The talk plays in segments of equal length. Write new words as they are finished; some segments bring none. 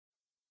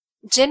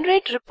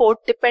Generate report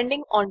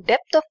depending on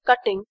depth of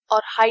cutting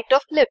or height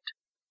of lift.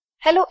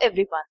 Hello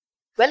everyone.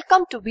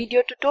 Welcome to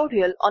video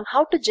tutorial on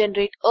how to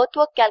generate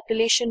earthwork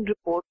calculation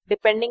report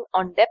depending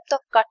on depth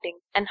of cutting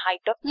and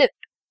height of lift.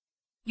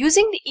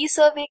 Using the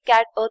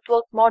ESurveyCAD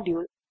Earthwork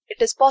module,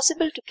 it is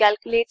possible to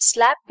calculate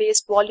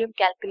slab-based volume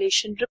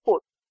calculation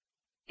report.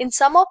 In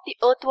some of the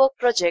earthwork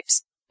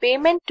projects,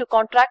 payment to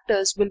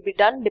contractors will be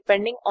done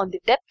depending on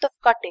the depth of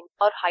cutting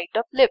or height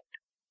of lift.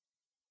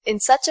 In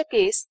such a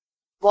case,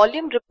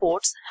 volume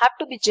reports have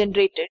to be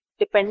generated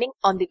depending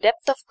on the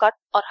depth of cut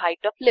or height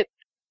of lift.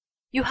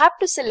 You have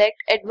to select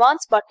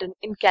Advanced button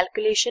in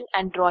Calculation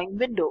and Drawing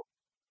window.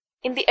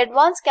 In the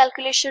Advanced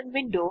Calculation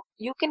window,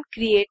 you can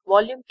create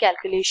volume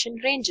calculation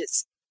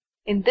ranges.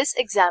 In this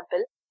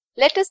example,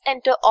 let us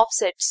enter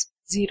offsets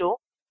 0,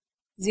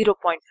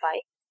 0.5,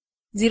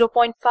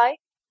 0.5,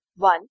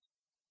 1,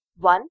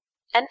 1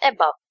 and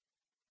above.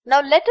 Now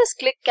let us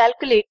click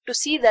Calculate to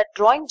see that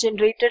drawing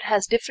generated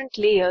has different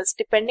layers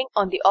depending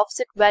on the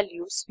offset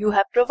values you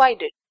have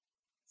provided.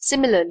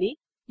 Similarly,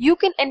 you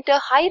can enter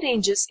high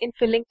ranges in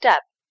Filling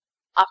tab.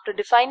 After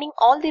defining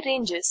all the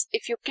ranges,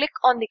 if you click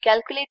on the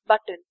Calculate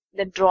button,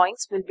 then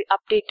drawings will be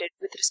updated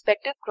with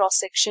respective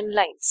cross-section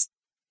lines.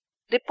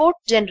 Report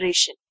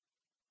generation.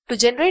 To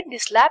generate the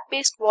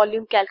slab-based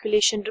volume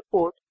calculation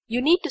report, you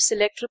need to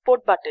select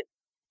Report button.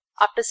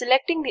 After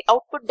selecting the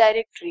output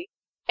directory,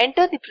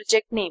 enter the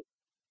project name.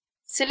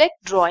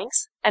 Select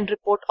Drawings and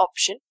Report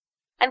option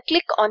and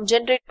click on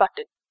Generate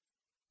button.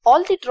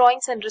 All the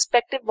drawings and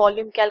respective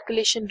volume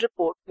calculation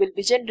report will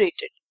be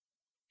generated.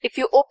 If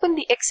you open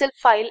the Excel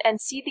file and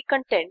see the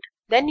content,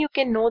 then you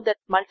can know that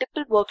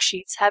multiple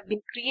worksheets have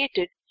been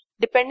created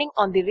depending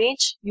on the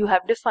range you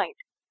have defined.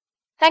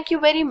 Thank you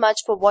very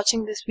much for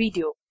watching this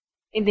video.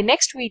 In the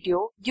next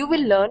video, you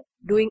will learn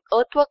doing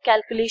earthwork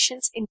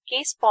calculations in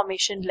case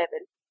formation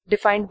level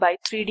defined by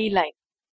 3D line.